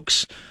that,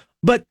 folks.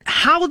 But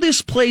how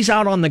this plays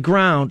out on the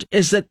ground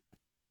is that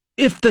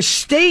if the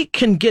state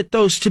can get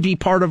those to be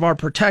part of our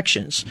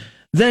protections,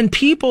 then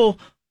people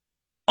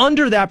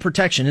under that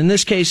protection, in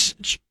this case,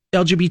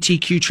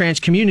 LGBTQ trans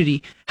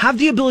community, have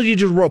the ability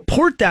to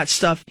report that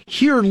stuff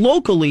here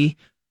locally,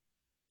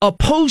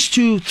 opposed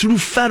to through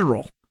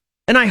federal.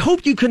 And I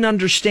hope you can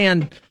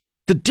understand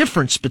the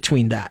difference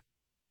between that.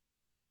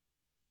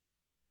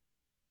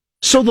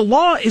 So the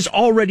law is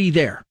already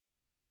there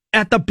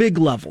at the big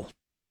level,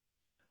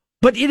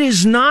 but it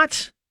is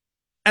not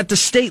at the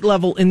state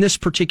level in this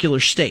particular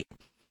state.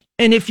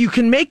 And if you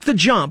can make the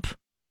jump,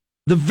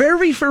 the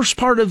very first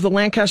part of the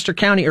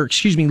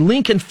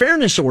Lincoln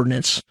Fairness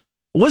Ordinance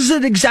was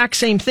the exact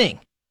same thing.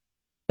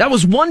 That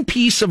was one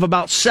piece of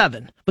about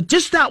 7, but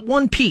just that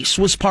one piece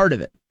was part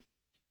of it.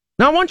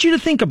 Now I want you to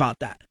think about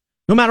that.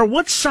 No matter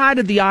what side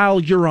of the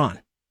aisle you're on,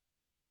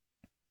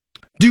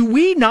 do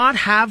we not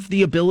have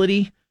the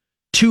ability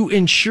to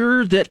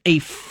ensure that a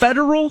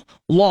federal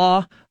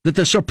law that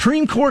the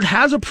Supreme Court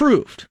has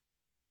approved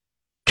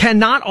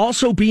cannot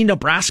also be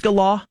Nebraska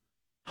law,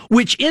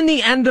 which in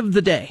the end of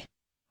the day,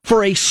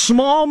 for a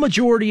small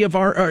minority of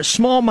our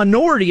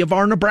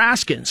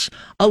Nebraskans,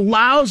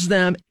 allows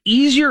them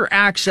easier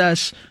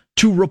access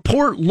to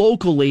report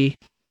locally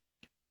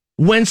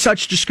when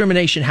such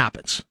discrimination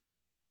happens?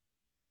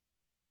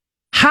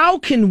 How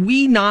can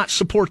we not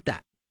support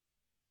that?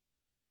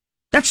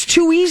 That's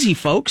too easy,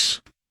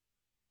 folks.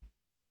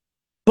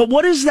 But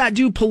what does that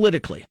do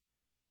politically?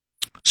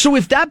 So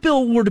if that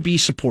bill were to be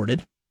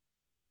supported,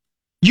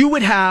 you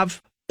would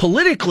have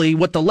politically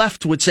what the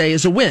left would say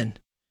is a win,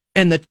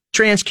 and the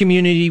trans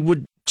community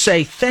would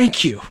say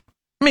thank you.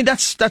 I mean,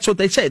 that's what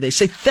they say. They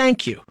say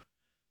thank you,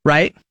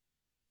 right?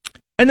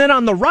 And then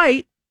on the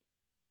right,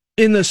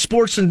 in the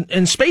Sports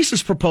and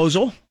Spaces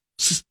proposal,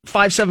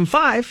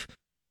 575,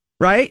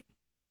 right?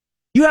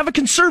 You have a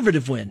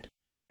conservative win.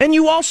 And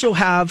you also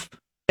have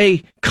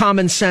a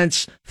common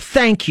sense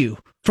thank you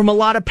from a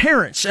lot of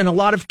parents and a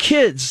lot of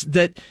kids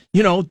that,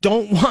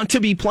 don't want to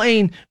be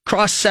playing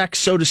cross-sex,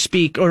 so to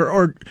speak,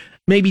 or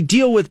maybe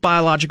deal with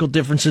biological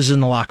differences in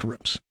the locker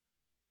rooms.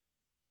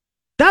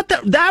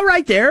 That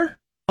right there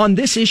on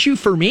this issue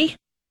for me,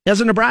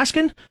 as a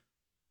Nebraskan,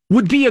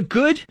 would be a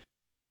good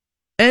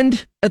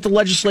end at the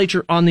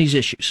legislature on these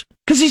issues.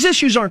 Because these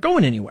issues aren't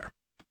going anywhere.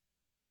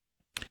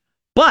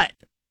 But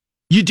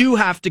you do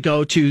have to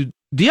go to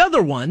the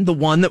other one, the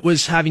one that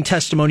was having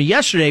testimony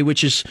yesterday,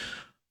 which is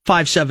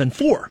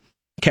 574.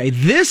 Okay,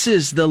 this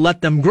is the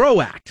Let Them Grow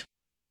Act.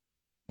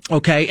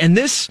 Okay, and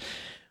this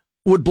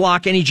would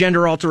block any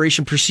gender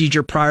alteration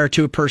procedure prior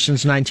to a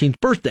person's 19th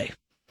birthday.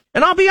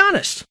 And I'll be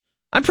honest,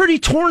 I'm pretty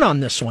torn on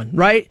this one,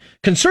 right?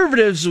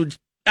 Conservatives would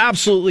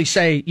absolutely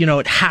say,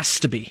 it has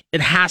to be.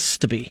 It has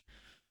to be.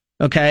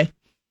 Okay?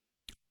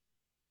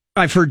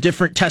 I've heard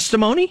different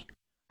testimony.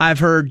 I've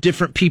heard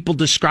different people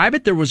describe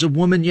it. There was a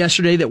woman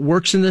yesterday that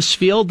works in this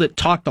field that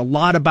talked a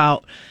lot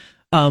about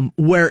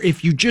where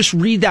if you just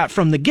read that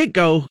from the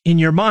get-go, in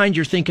your mind,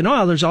 you're thinking,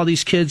 oh, there's all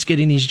these kids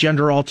getting these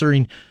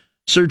gender-altering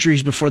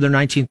surgeries before their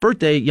 19th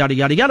birthday, yada,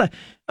 yada, yada.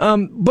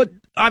 But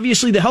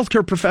obviously the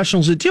healthcare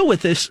professionals that deal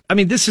with this, I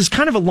mean, this is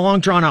kind of a long,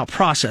 drawn-out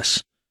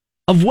process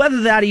of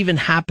whether that even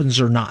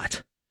happens or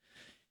not.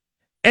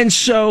 And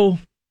so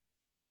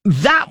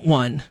that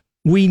one,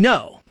 we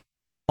know,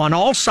 on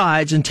all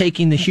sides and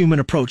taking the human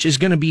approach, is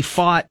going to be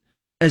fought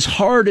as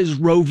hard as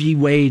Roe v.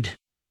 Wade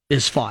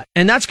is fought.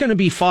 And that's going to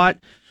be fought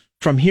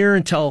from here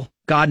until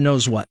God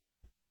knows what.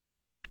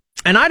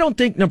 And I don't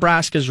think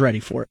Nebraska's ready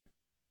for it.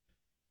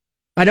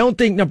 I don't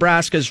think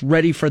Nebraska's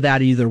ready for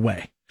that either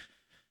way,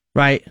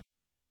 right?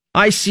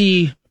 I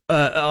see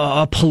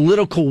a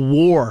political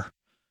war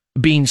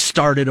being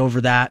started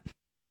over that,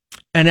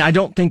 and I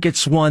don't think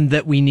it's one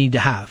that we need to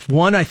have.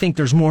 One, I think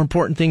there's more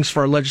important things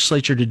for our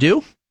legislature to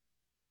do.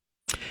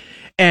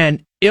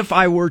 And if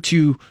I were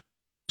to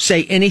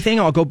say anything,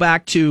 I'll go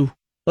back to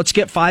let's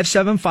get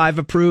 575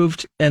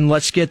 approved and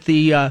let's get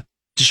the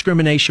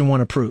discrimination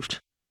one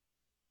approved.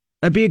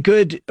 That'd be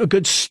a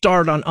good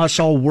start on us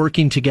all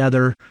working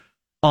together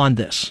on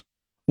this.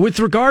 With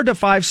regard to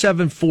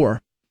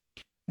 574,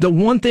 the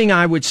one thing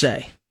I would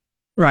say,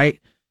 right,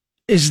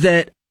 is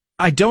that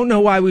I don't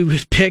know why we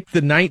would pick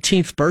the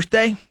 19th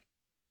birthday.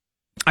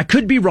 I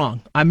could be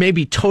wrong. I may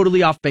be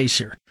totally off base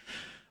here,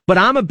 but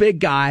I'm a big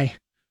guy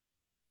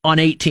on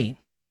 18.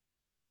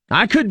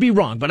 I could be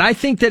wrong, but I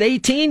think that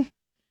 18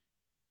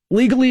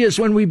 legally is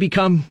when we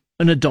become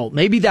an adult.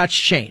 Maybe that's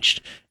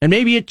changed, and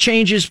maybe it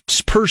changes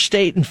per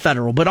state and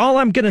federal. But all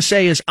I'm going to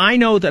say is I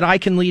know that I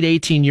can lead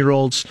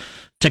 18-year-olds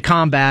to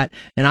combat,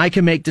 and I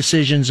can make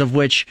decisions of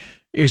which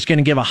is going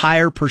to give a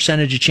higher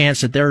percentage of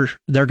chance that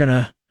they're going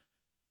to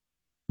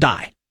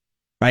die,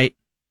 right?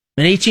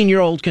 An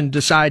 18-year-old can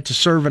decide to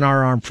serve in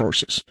our armed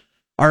forces.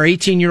 Our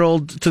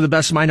 18-year-old, to the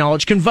best of my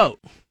knowledge, can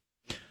vote,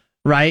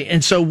 right?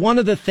 And so one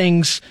of the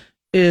things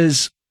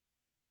is,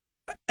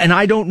 and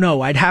I don't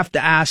know, I'd have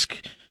to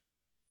ask,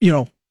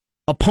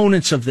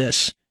 opponents of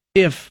this,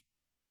 if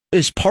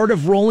is part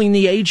of rolling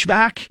the age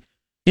back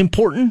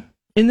important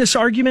in this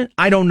argument?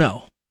 I don't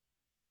know.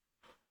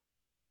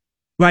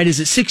 Right? Is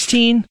it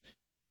 16?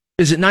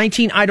 Is it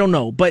 19? I don't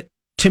know. But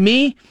to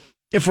me,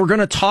 if we're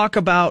going to talk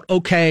about,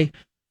 okay,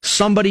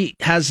 somebody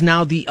has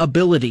now the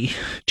ability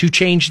to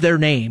change their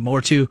name or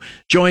to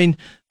join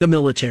the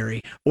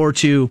military or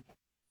to,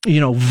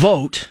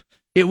 vote,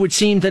 it would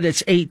seem that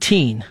it's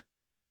 18.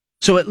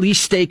 So at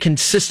least stay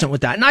consistent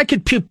with that. And I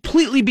could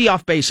completely be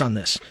off base on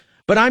this,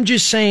 but I'm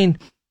just saying,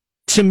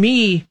 to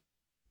me,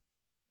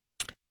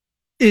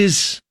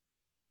 is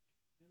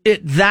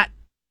it that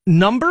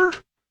number?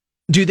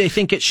 Do they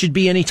think it should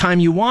be anytime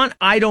you want?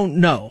 I don't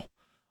know.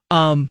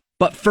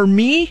 But for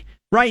me,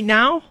 right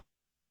now,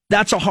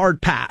 that's a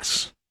hard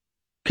pass.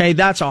 Okay,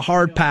 that's a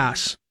hard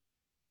pass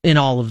in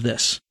all of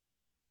this.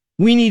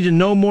 We need to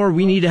know more.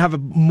 We need to have a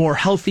more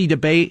healthy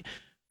debate.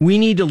 We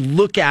need to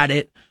look at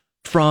it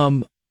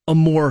from a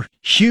more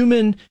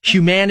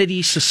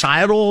humanity,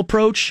 societal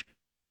approach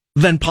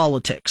than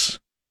politics.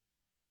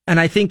 And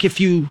I think if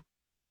you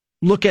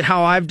look at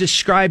how I've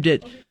described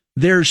it,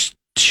 there's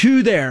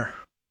two there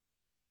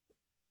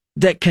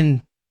that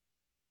can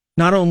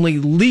not only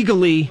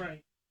legally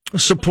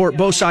support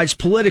both sides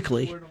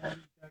politically,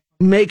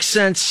 make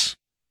sense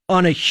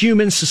on a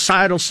human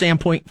societal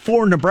standpoint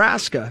for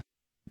Nebraska,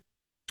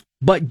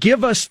 but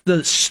give us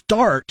the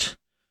start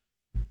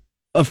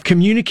of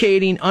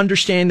communicating,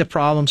 understanding the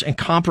problems, and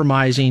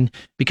compromising.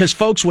 Because,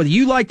 folks, whether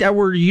you like that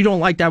word or you don't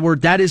like that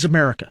word, that is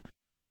America.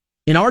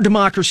 In our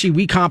democracy,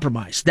 we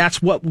compromise.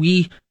 That's what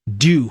we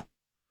do.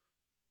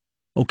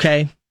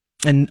 Okay?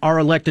 And our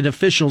elected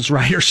officials,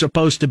 right, are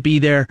supposed to be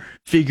there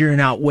figuring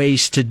out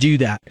ways to do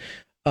that.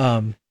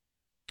 And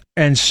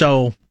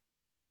so,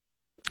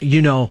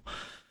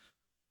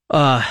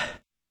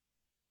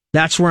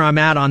 that's where I'm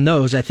at on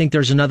those. I think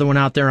there's another one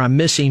out there I'm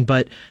missing,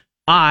 but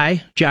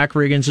I, Jack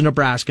Riggins, a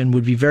Nebraskan,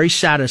 would be very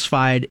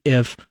satisfied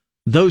if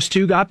those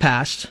two got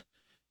passed.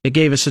 It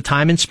gave us the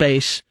time and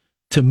space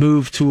to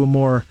move to a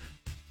more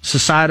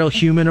societal,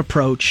 human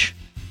approach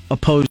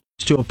opposed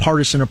to a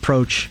partisan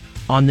approach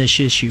on this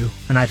issue,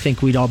 and I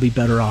think we'd all be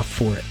better off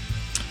for it.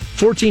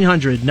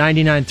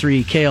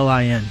 1400-99.3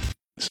 KLIN.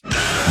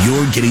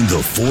 You're getting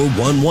the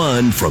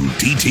 411 from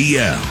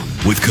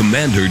DTL with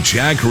Commander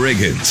Jack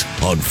Riggins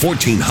on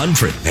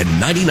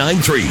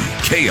 1499.3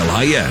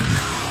 KLIN.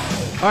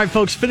 All right,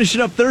 folks,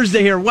 finishing up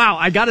Thursday here. Wow,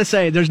 I got to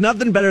say, there's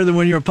nothing better than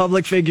when you're a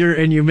public figure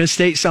and you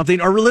misstate something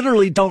or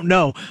literally don't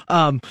know.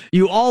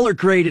 You all are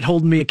great at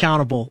holding me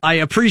accountable. I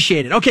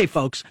appreciate it. Okay,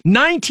 folks,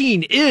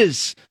 19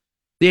 is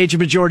the age of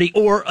majority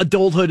or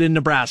adulthood in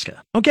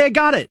Nebraska. Okay, I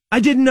got it. I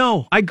didn't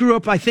know. I grew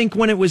up, I think,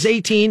 when it was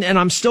 18, and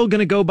I'm still going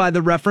to go by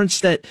the reference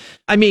that,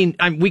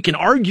 we can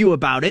argue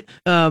about it,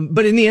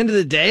 but in the end of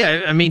the day,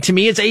 to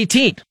me, it's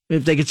 18.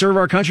 If they could serve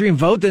our country and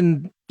vote,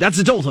 then that's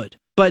adulthood.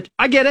 But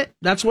I get it.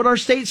 That's what our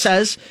state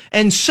says.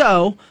 And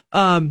so,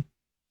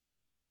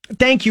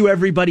 thank you,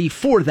 everybody,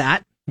 for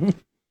that.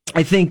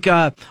 I think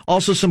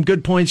also some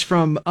good points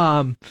from,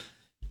 some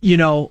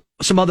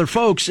other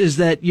folks is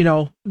that,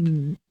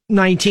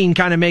 19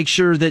 kind of makes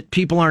sure that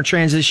people aren't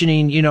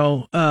transitioning,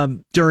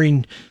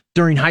 during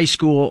high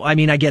school.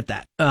 I get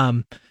that.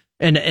 And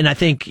I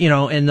think,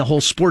 and the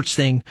whole sports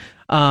thing.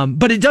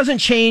 But it doesn't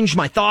change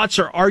my thoughts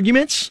or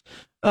arguments.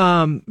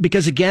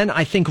 Because again,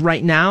 I think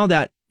right now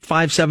that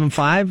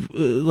 575,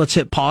 let's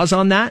hit pause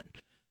on that.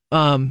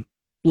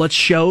 Let's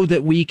show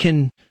that we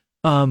can,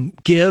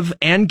 give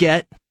and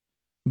get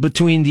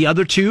between the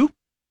other two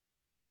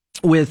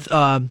with,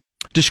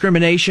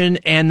 discrimination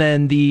and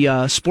then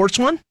the, sports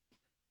one.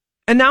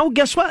 And now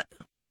guess what?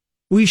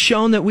 We've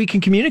shown that we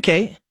can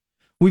communicate.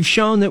 We've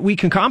shown that we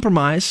can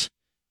compromise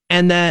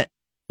and that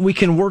we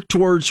can work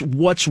towards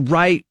what's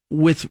right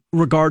with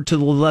regard to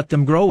the Let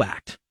Them Grow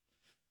Act.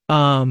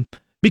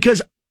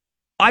 Because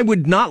I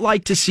would not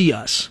like to see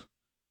us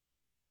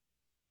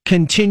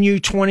continue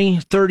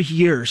 20, 30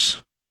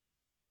 years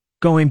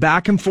going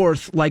back and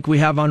forth like we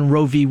have on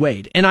Roe v.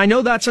 Wade. And I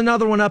know that's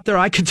another one up there.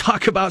 I could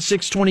talk about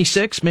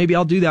 626. Maybe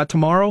I'll do that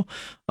tomorrow.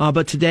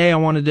 But today I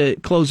wanted to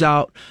close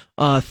out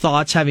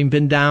thoughts, having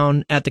been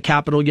down at the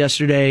Capitol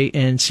yesterday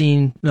and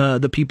seen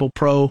the people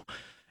pro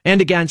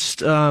and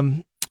against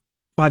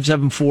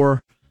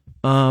 574.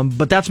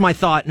 But that's my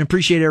thought, and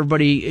appreciate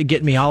everybody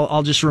getting me.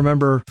 I'll just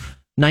remember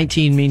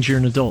 19 means you're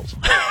an adult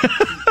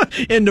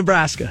in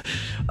Nebraska.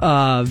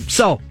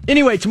 So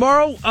anyway,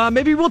 tomorrow,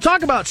 maybe we'll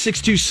talk about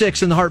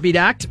 626 and the Heartbeat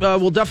Act.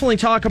 We'll definitely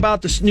talk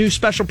about this new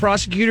special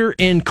prosecutor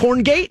in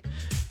Corngate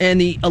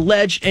and the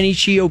alleged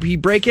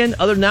NHEOP break-in.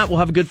 Other than that, we'll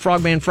have a good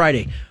Frogman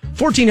Friday.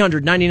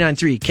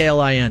 1499.3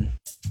 KLIN.